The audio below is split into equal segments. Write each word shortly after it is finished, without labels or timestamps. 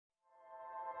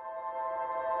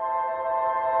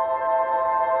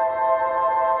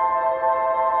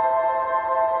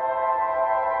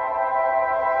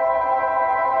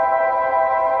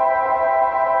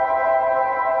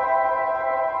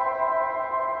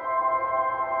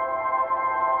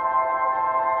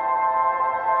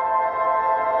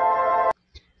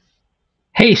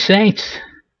Hey Saints,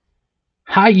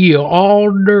 how you all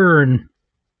doing?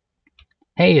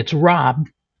 Hey, it's Rob.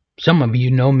 Some of you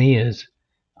know me as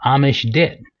Amish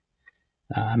Dit.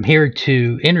 I'm here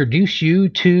to introduce you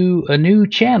to a new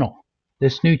channel.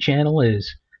 This new channel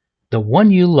is The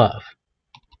One You Love.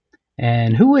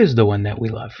 And who is the one that we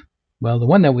love? Well, the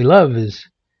one that we love is,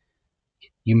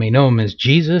 you may know him as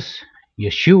Jesus,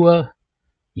 Yeshua,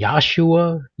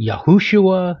 Yahshua,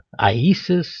 Yahushua,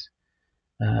 Isis.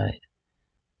 Uh,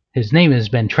 his name has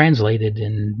been translated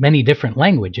in many different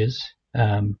languages.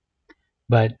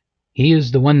 But he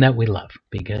is the one that we love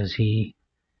because he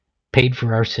paid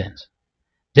for our sins.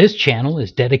 This channel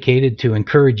is dedicated to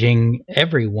encouraging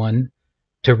everyone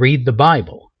to read the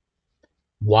Bible.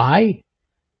 Why?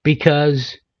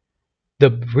 Because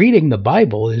reading the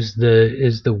Bible is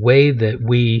the way that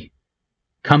we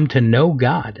come to know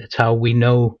God. It's how we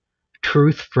know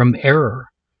truth from error.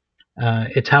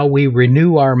 It's how we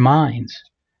renew our minds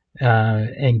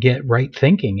and get right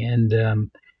thinking.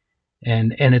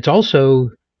 And it's also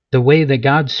the way that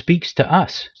God speaks to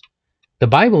us. The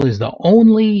Bible is the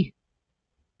only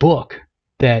book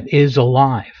that is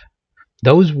alive.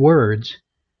 Those words,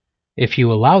 if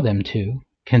you allow them to,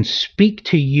 can speak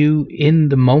to you in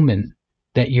the moment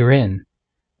that you're in,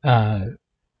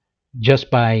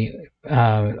 just by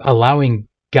allowing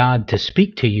God to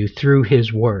speak to you through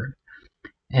His Word.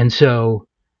 And so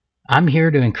I'm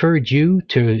here to encourage you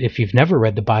to, if you've never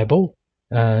read the Bible,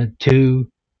 to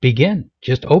begin.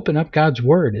 Just open up God's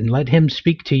Word and let Him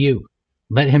speak to you.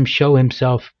 Let Him show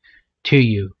Himself to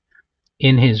you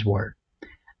in His Word.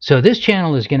 So this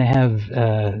channel is going to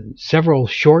have several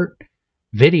short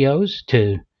videos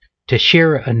to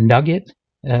share a nugget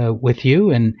with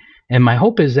you, and my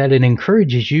hope is that it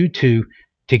encourages you to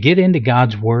get into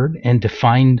God's Word and to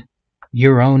find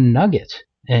your own nuggets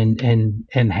and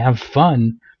have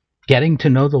fun getting to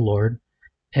know the Lord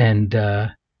and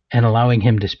allowing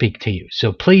Him to speak to you.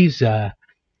 So please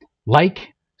like,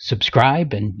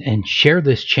 subscribe, and share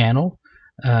this channel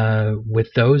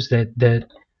with those that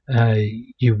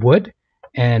you would,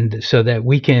 and so that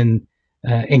we can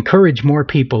encourage more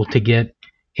people to get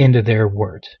into their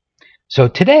words. So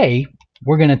today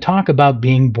we're going to talk about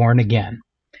being born again,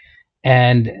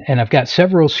 and I've got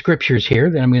several scriptures here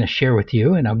that I'm going to share with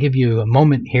you, and I'll give you a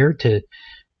moment here to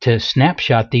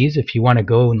snapshot these if you want to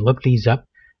go and look these up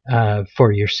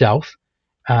for yourself.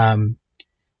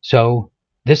 So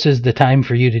this is the time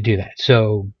for you to do that.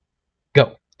 So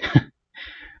go.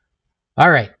 All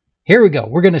right, here we go.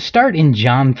 We're going to start in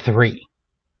John 3.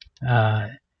 And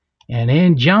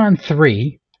in John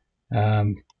 3, let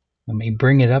me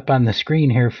bring it up on the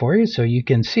screen here for you so you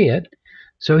can see it.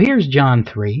 So here's John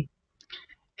 3.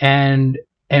 And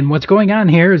what's going on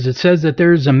here is it says that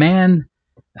there's a man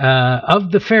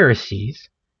of the Pharisees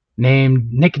named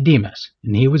Nicodemus,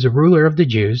 and he was a ruler of the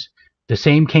Jews. The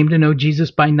same came to know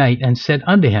Jesus by night and said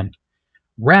unto him,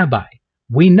 Rabbi,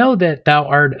 we know that thou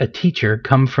art a teacher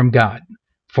come from God,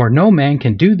 for no man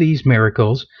can do these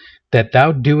miracles that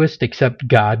thou doest except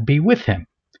God be with him.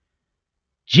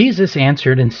 Jesus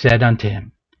answered and said unto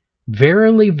him,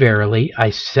 Verily, verily, I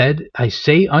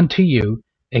say unto you,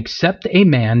 except a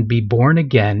man be born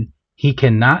again, he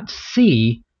cannot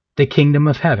see the kingdom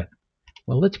of heaven.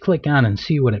 Well, let's click on and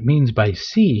see what it means by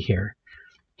see here.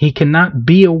 He cannot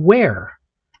be aware.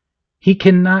 He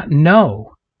cannot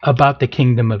know about the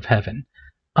kingdom of heaven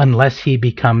unless he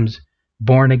becomes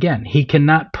born again. He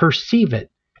cannot perceive it.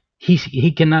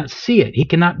 He cannot see it. He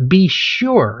cannot be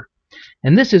sure.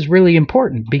 And this is really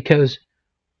important because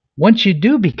once you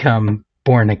do become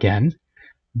born again,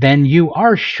 then you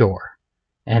are sure.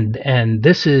 And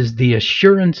this is the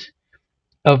assurance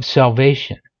of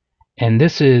salvation. And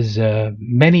this is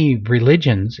many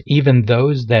religions, even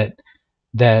those that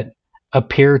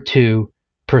appear to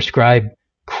prescribe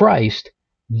Christ,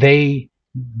 they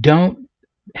don't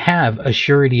have a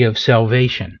surety of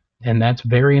salvation. And that's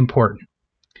very important.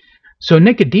 So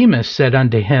Nicodemus said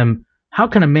unto him, How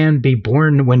can a man be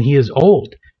born when he is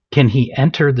old? Can he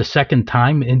enter the second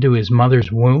time into his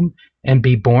mother's womb and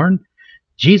be born?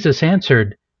 Jesus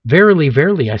answered, Verily,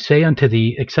 verily, I say unto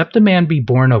thee, except a man be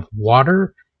born of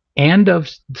water and of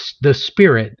the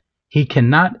Spirit, he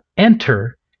cannot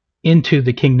enter into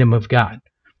the kingdom of God.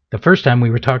 The first time we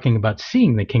were talking about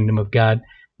seeing the kingdom of God.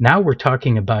 Now we're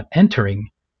talking about entering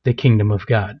the kingdom of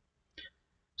God.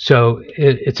 So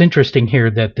it's interesting here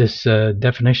that this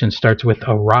definition starts with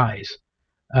arise.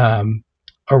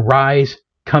 Arise,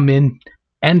 come in,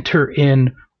 enter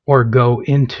in, or go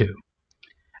into.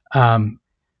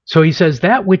 So he says,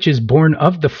 that which is born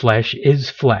of the flesh is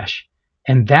flesh,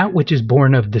 and that which is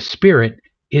born of the Spirit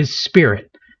is spirit.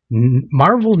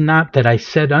 Marvel not that I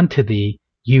said unto thee,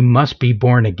 you must be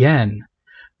born again.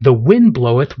 The wind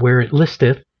bloweth where it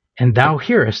listeth, and thou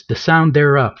hearest the sound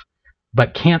thereof,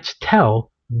 but canst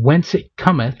tell whence it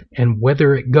cometh and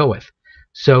whither it goeth.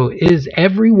 So is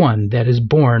every one that is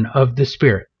born of the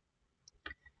Spirit.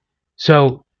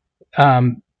 So,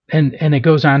 and it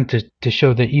goes on to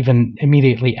show that even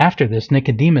immediately after this,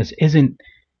 Nicodemus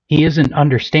isn't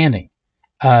understanding.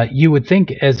 You would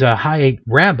think, as a high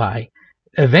rabbi,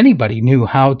 if anybody knew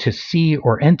how to see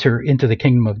or enter into the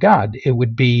kingdom of God, it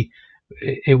would be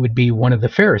one of the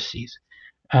Pharisees.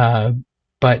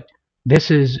 But this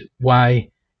is why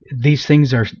these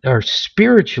things are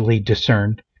spiritually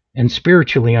discerned and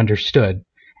spiritually understood,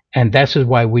 and this is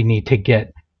why we need to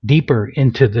get deeper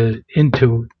into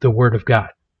the Word of God.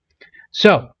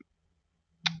 So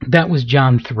that was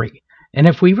John 3. And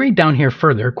if we read down here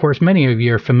further, of course, many of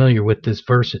you are familiar with this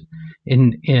verse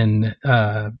in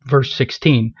verse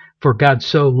 16. For God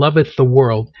so loveth the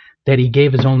world that he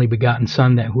gave his only begotten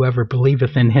Son, that whoever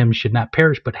believeth in him should not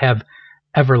perish but have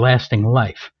everlasting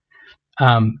life.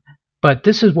 But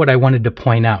this is what I wanted to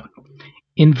point out.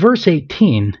 In verse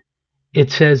 18,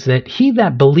 it says that he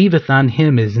that believeth on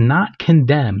him is not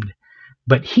condemned,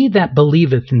 but he that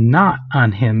believeth not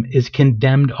on him is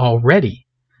condemned already,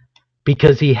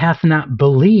 because he hath not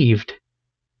believed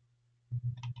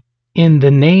in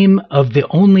the name of the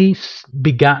only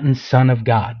begotten Son of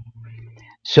God.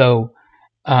 So,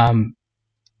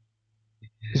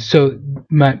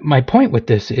 my point with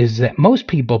this is that most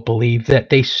people believe that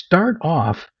they start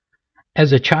off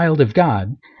as a child of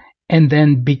God, and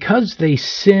then because they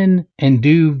sin and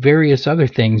do various other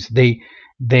things, they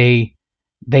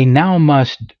now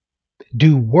must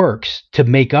do works to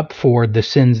make up for the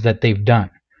sins that they've done.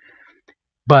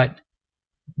 But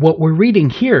what we're reading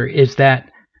here is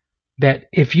that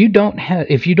if you don't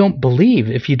believe,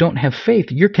 if you don't have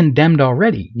faith, you're condemned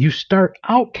already. You start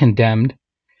out condemned,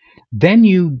 then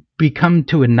you become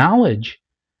to a knowledge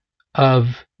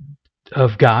of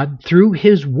God through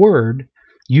his word.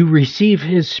 You receive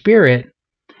his Spirit,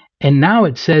 and now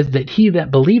it says that he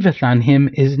that believeth on him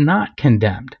is not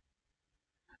condemned.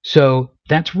 So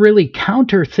that's really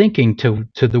counter-thinking to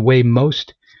the way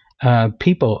most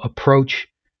people approach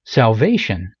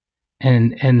salvation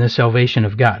and the salvation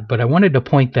of God. But I wanted to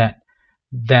point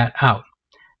that out.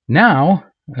 Now,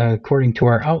 according to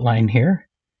our outline here,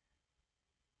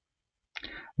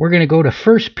 we're going to go to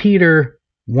 1 Peter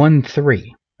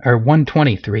 1:3, or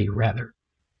 1:23 rather.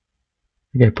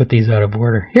 I got to put these out of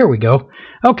order. Here we go.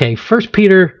 Okay, 1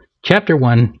 Peter chapter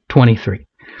 1:23.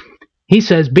 He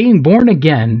says, being born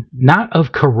again, not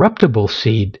of corruptible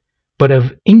seed, but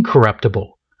of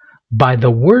incorruptible, by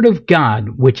the word of God,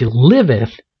 which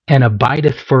liveth and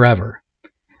abideth forever.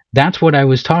 That's what I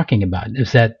was talking about,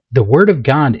 is that the word of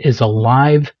God is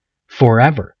alive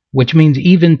forever, which means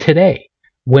even today.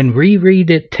 When we read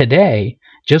it today,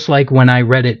 just like when I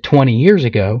read it 20 years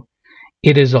ago,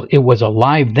 it was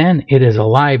alive then, it is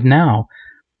alive now.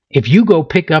 If you go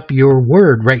pick up your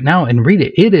word right now and read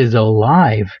it, it is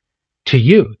alive to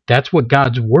you. That's what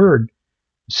God's word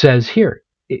says here.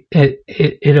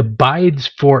 It abides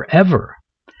forever,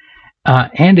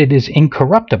 and it is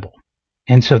incorruptible.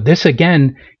 And so this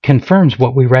again confirms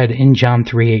what we read in John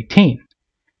 3:18,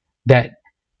 that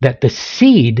the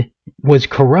seed was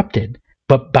corrupted,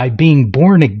 but by being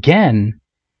born again,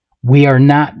 we are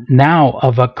not now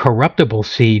of a corruptible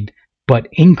seed, but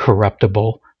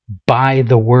incorruptible by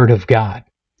the word of God.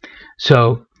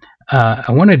 So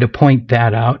I wanted to point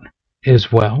that out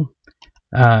as well.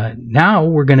 Now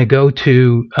we're going to go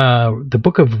to the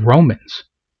book of Romans.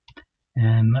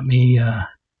 And let me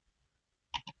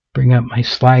bring up my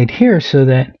slide here so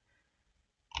that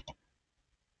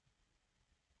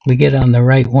we get on the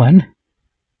right one.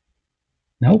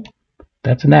 Nope,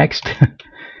 that's next.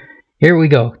 Here we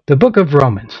go, the book of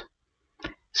Romans.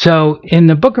 So in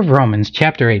the book of Romans,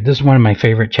 chapter 8, this is one of my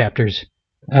favorite chapters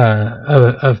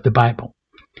of the Bible.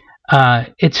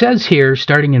 It says here,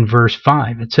 starting in verse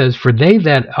 5, it says, for they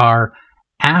that are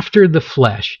after the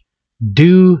flesh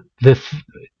do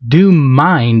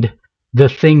mind the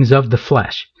things of the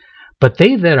flesh, but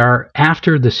they that are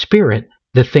after the Spirit,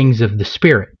 the things of the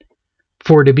Spirit.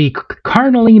 For to be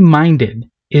carnally minded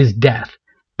is death,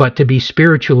 but to be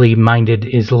spiritually minded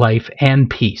is life and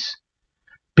peace.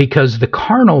 Because the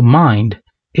carnal mind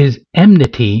is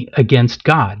enmity against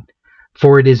God,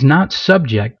 for it is not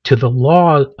subject to the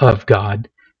law of God,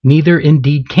 neither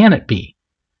indeed can it be.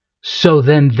 So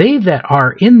then they that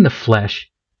are in the flesh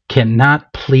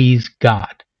cannot please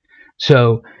God.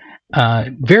 So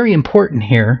very important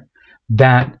here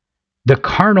that the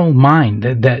carnal mind,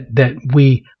 that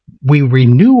we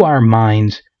renew our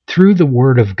minds through the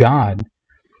word of God,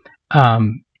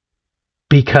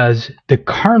 because the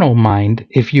carnal mind,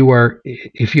 if you are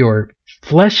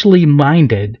fleshly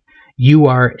minded, you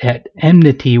are at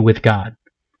enmity with God,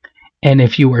 and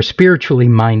if you are spiritually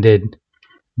minded,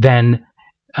 then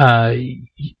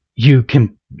you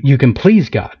can please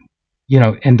God.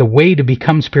 And the way to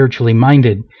become spiritually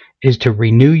minded is to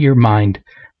renew your mind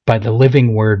by the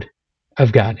living Word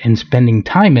of God and spending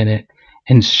time in it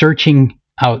and searching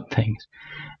out things.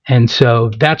 And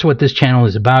so that's what this channel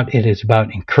is about. It is about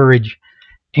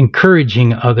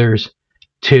encouraging others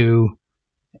to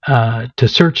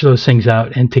search those things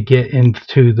out and to get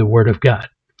into the Word of God.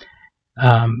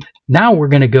 Now we're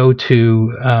going to go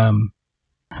to,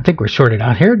 I think we're sorted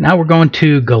out here. Now we're going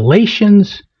to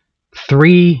Galatians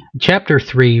 3, chapter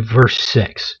 3, verse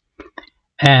 6.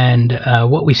 And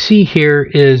what we see here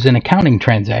is an accounting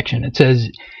transaction. It says,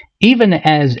 even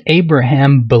as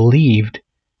Abraham believed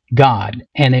God,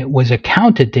 and it was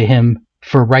accounted to him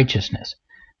for righteousness.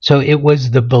 So it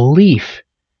was the belief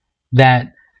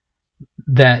that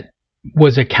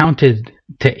was accounted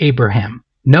to Abraham.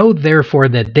 Know therefore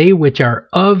that they which are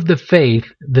of the faith,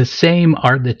 the same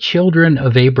are the children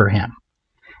of Abraham.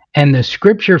 And the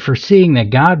scripture foreseeing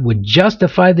that God would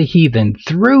justify the heathen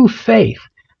through faith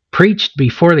preached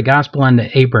before the gospel unto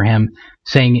Abraham,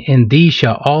 saying, in thee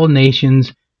shall all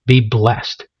nations be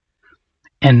blessed.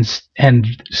 And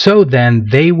so then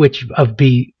they which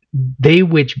be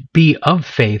of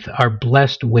faith are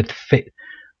blessed with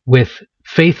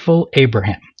faithful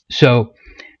Abraham. So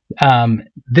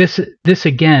this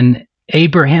again,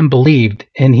 Abraham believed,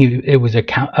 and it was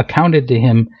accounted to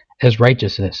him as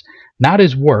righteousness, not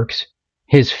his works,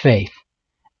 his faith.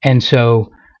 And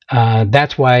so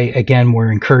that's why, again,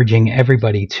 we're encouraging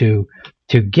everybody to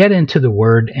get into the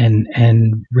Word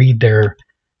and read their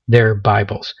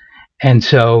Bibles. And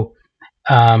so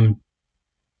now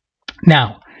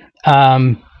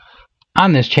on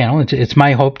this channel, it's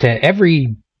my hope to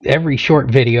every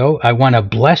short video, I want to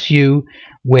bless you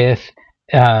with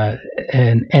an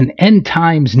end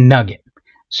times nugget.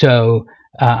 So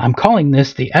I'm calling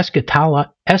this the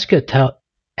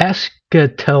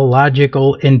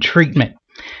eschatological entreatment.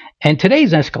 And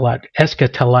today's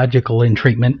eschatological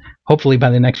entreatment, hopefully by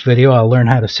the next video I'll learn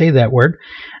how to say that word.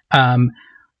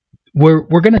 We're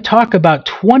going to talk about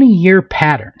 20-year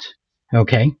patterns,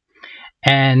 okay?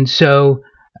 And so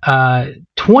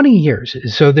 20 years.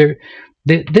 So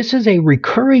this is a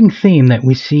recurring theme that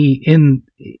we see in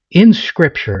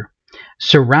Scripture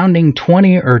surrounding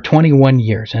 20 or 21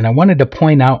 years. And I wanted to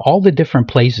point out all the different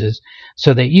places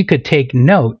so that you could take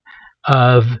note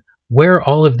of where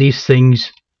all of these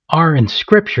things are in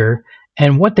Scripture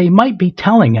and what they might be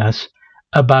telling us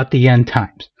about the end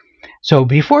times. So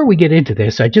before we get into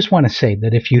this, I just want to say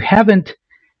that if you haven't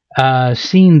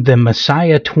seen the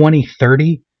Messiah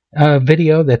 2030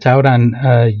 video that's out on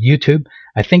YouTube,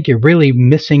 I think you're really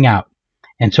missing out.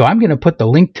 And so I'm going to put the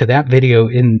link to that video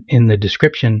in the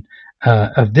description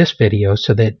of this video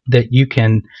so that you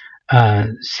can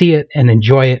see it and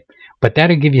enjoy it. But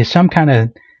that'll give you some kind of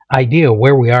idea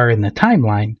where we are in the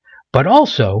timeline. But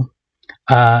also,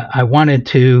 I wanted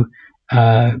to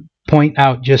point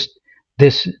out just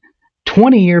this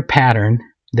 20-year pattern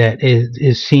that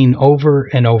is seen over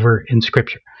and over in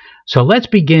Scripture. So let's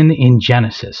begin in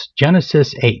Genesis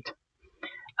 8.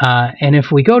 And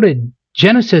if we go to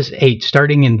Genesis 8,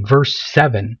 starting in verse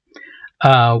 7,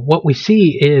 what we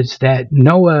see is that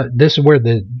Noah, this is where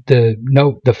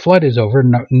the flood is over,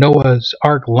 Noah's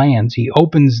ark lands. He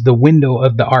opens the window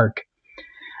of the ark,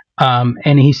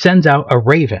 and he sends out a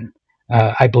raven.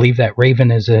 I believe that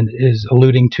raven is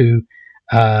alluding to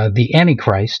the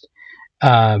Antichrist,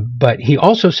 but he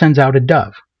also sends out a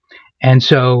dove. And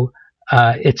so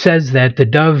it says that the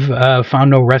dove found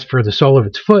no rest for the sole of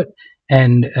its foot,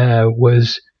 and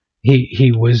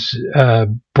he was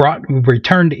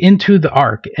returned into the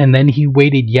ark, and then he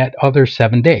waited yet other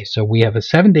 7 days. So we have a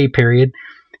 7-day period.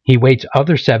 He waits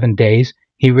other 7 days.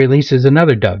 He releases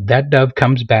another dove. That dove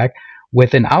comes back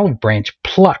with an olive branch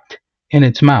plucked in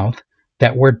its mouth.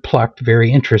 That word plucked, very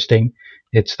interesting.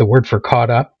 It's the word for caught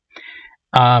up.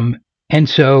 And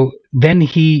so then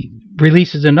he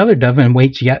releases another dove and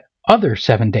waits yet other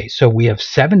 7 days. So we have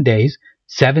 7 days,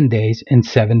 7 days, and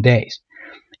 7 days.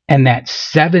 And that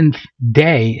seventh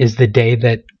day is the day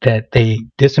that they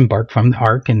disembark from the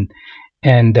ark, and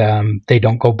they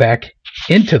don't go back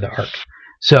into the ark.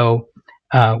 So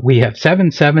we have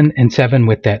 7, 7, and 7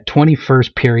 with that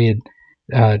 21st period,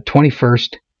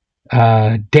 21st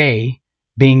day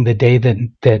being the day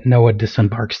that Noah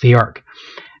disembarks the ark.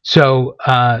 So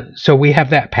we have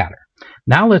that pattern.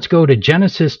 Now let's go to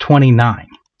Genesis 29.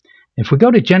 If we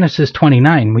go to Genesis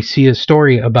 29, we see a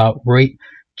story about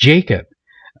Jacob.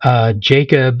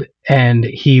 Jacob, and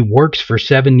he works for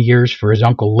 7 years for his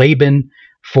uncle Laban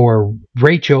for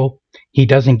Rachel. He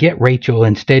doesn't get Rachel.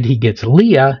 Instead, he gets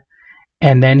Leah,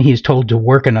 and then he's told to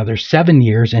work another 7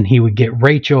 years, and he would get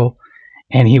Rachel,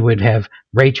 and he would have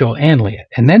Rachel and Leah.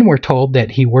 And then we're told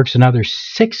that he works another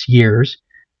 6 years.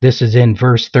 This is in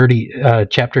verse 30,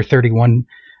 chapter 31,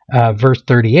 verse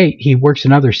 38. He works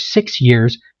another 6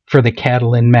 years for the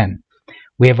cattle and men.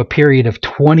 We have a period of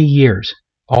 20 years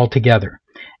altogether.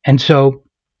 And so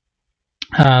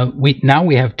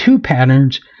we have two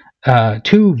patterns,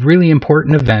 two really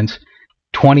important events,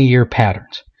 20-year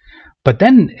patterns. But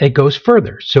then it goes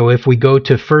further. So if we go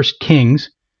to 1 Kings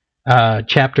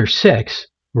chapter 6,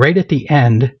 right at the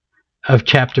end of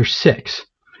chapter 6,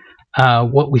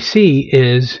 what we see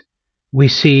is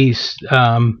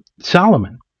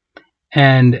Solomon.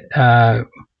 And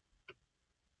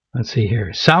let's see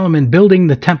here. Solomon building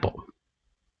the temple.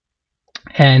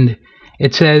 And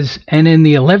it says, and in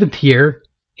the 11th year,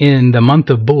 in the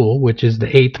month of Bul, which is the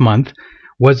 8th month,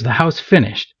 was the house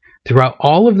finished, throughout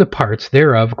all of the parts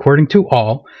thereof, according to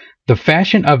all, the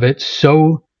fashion of it,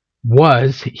 so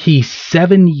was he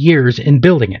 7 years in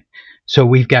building it. So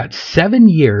we've got 7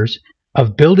 years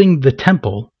of building the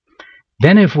temple.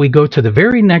 Then if we go to the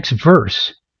very next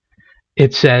verse,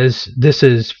 it says, this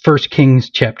is 1 Kings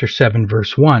chapter 7,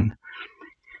 verse 1.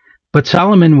 But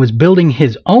Solomon was building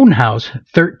his own house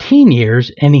 13 years,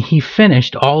 and he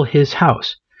finished all his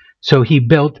house. So he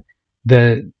built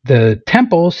the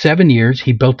temple 7 years.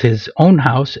 He built his own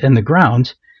house and the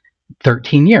grounds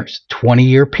 13 years,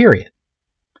 20-year period.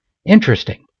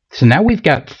 Interesting. So now we've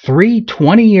got 3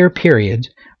 20-year periods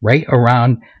right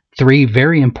around 3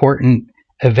 very important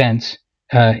events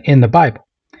in the Bible.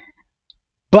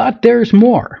 But there's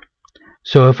more.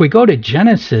 So if we go to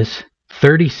Genesis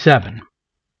 37,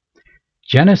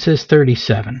 Genesis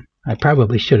 37. I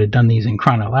probably should have done these in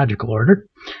chronological order.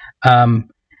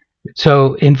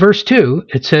 So in verse 2,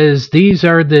 it says, these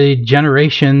are the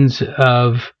generations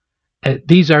of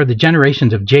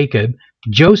Jacob.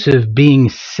 Joseph, being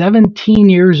 17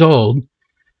 years old,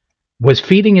 was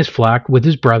feeding his flock with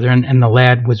his brethren, and the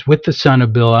lad was with the son of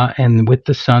Bilhah and with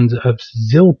the sons of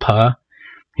Zilpah,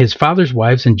 his father's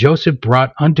wives, and Joseph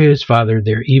brought unto his father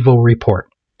their evil report.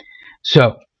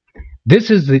 So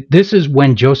this is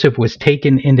when Joseph was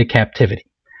taken into captivity,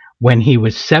 when he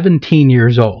was 17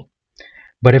 years old.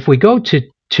 But if we go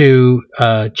to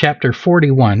chapter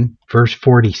 41, verse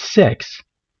 46,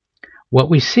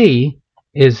 what we see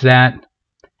is that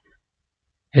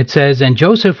it says, and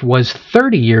Joseph was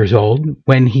 30 years old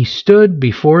when he stood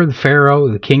before the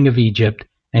Pharaoh, the king of Egypt,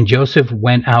 and Joseph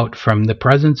went out from the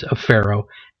presence of Pharaoh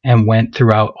and went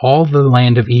throughout all the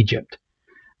land of Egypt.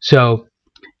 So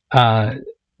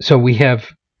we have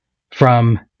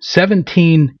from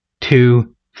 17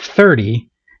 to 30,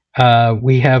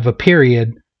 we have a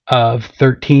period of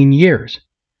 13 years.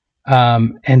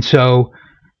 And so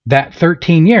that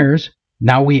 13 years,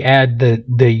 now we add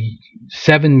the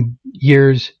 7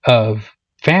 years of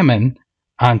famine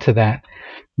onto that.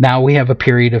 Now we have a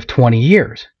period of 20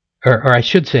 years. Or I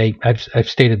should say, I've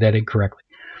stated that incorrectly.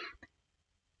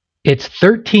 It's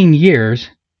 13 years,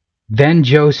 then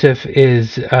Joseph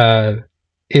is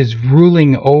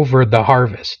ruling over the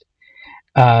harvest,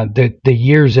 the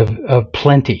years of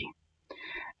plenty.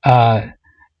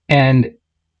 And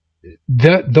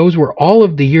those were all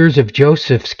of the years of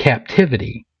Joseph's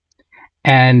captivity.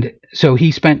 And so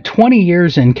he spent 20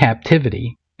 years in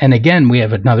captivity. And again, we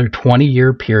have another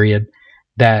 20-year period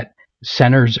that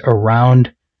centers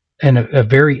around a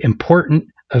very important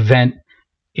event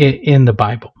in the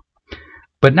Bible.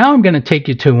 But now I'm going to take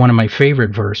you to one of my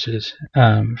favorite verses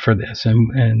for this.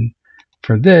 And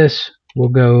for this, we'll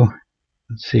go,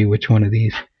 let's see which one of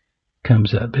these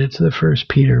comes up. It's the 1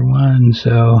 Peter 1,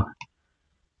 so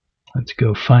let's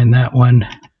go find that one.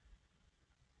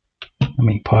 Let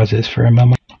me pause this for a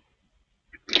moment.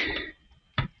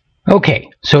 Okay,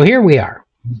 so here we are.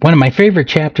 One of my favorite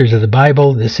chapters of the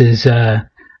Bible. This is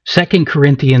 2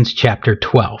 Corinthians chapter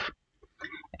 12.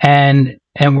 And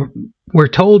we're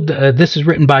told this is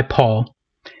written by Paul,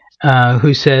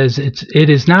 who says, it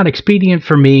is not expedient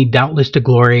for me, doubtless to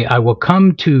glory. I will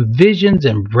come to visions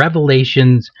and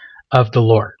revelations of the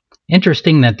Lord.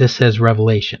 Interesting that this says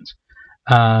revelations,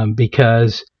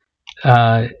 because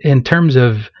in terms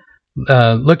of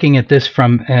looking at this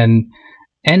from an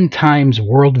end times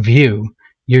worldview,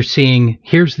 you're seeing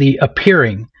here's the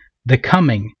appearing, the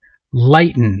coming,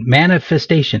 lighten,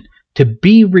 manifestation, to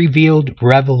be revealed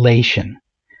revelation.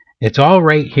 It's all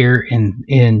right here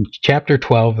in chapter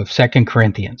 12 of 2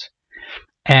 Corinthians.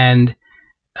 And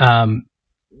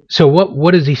So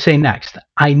what does he say next?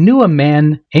 I knew a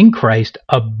man in Christ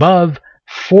above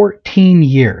 14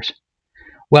 years.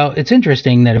 Well, it's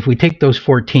interesting that if we take those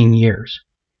 14 years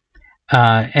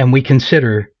and we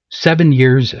consider 7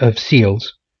 years of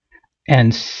seals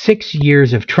and 6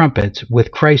 years of trumpets,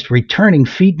 with Christ returning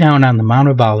feet down on the Mount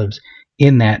of Olives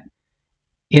in that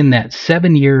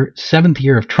seventh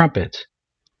year of trumpets,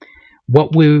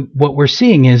 what we're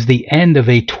seeing is the end of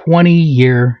a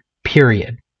 20-year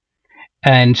period.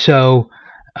 And so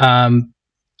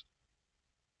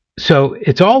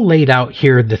it's all laid out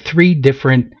here, the three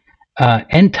different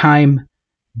end time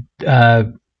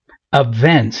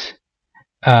events,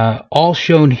 all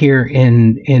shown here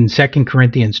in 2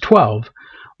 Corinthians 12,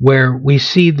 where we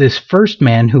see this first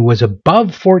man who was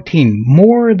above 14,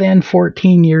 more than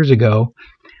 14 years ago,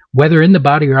 whether in the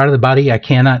body or out of the body, I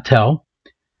cannot tell.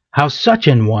 How such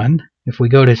an one, if we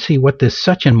go to see what this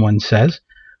such an one says,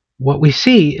 what we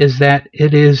see is that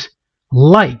it is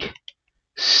like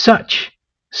such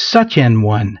an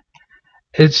one.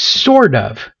 It's sort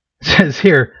of, it says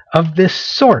here, of this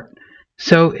sort.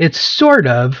 So it's sort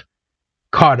of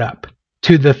caught up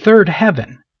to the third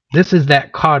heaven. This is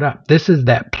that caught up. This is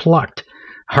that plucked.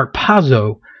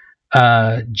 Harpazo,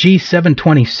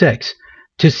 G726.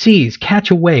 To seize, catch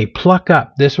away, pluck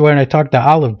up. This is when I talked the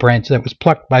olive branch that was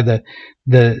plucked by the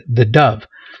dove.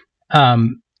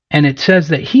 And it says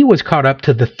that he was caught up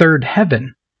to the third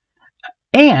heaven.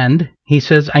 And he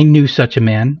says, I knew such a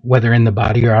man, whether in the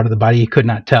body or out of the body, he could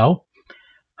not tell.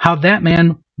 How that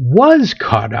man was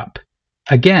caught up.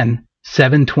 Again,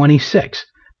 726.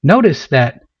 Notice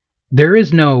that there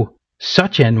is no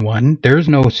such an one. There is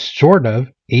no sort of.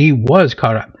 He was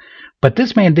caught up. But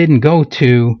this man didn't go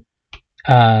to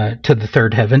the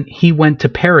third heaven. He went to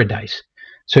paradise.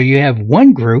 So you have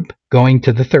one group going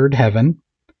to the third heaven.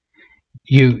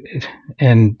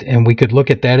 And we could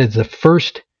look at that as the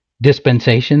first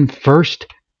dispensation, first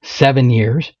 7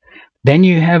 years. Then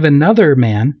you have another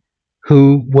man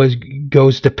who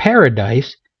goes to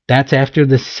paradise. That's after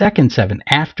the second 7.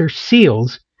 After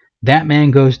seals, that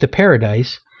man goes to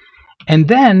paradise. And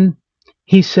then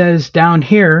he says down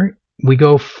here, we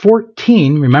go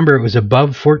 14. Remember, it was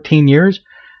above 14 years.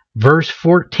 Verse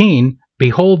 14,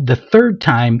 behold, the third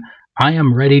time I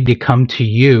am ready to come to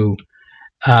you.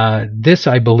 This,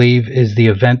 I believe, is the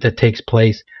event that takes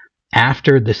place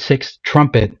after the sixth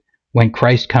trumpet, when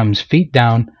Christ comes feet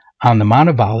down on the Mount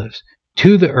of Olives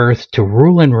to the earth to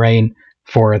rule and reign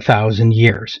for 1,000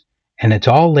 years. And it's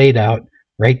all laid out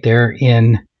right there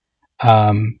in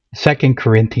 2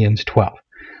 Corinthians 12.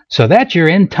 So that's your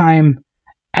end time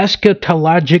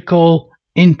eschatological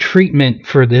treatment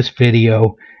for this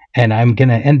video, and I'm going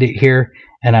to end it here,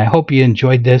 and I hope you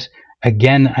enjoyed this.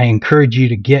 Again, I encourage you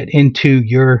to get into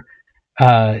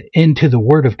the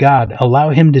Word of God. Allow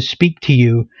Him to speak to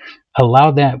you.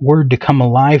 Allow that Word to come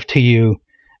alive to you,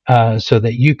 so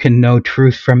that you can know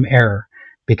truth from error,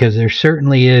 because there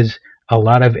certainly is a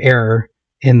lot of error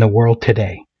in the world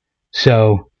today.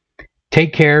 So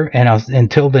take care, and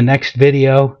until the next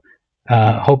video,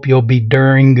 hope you'll be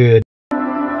doing good.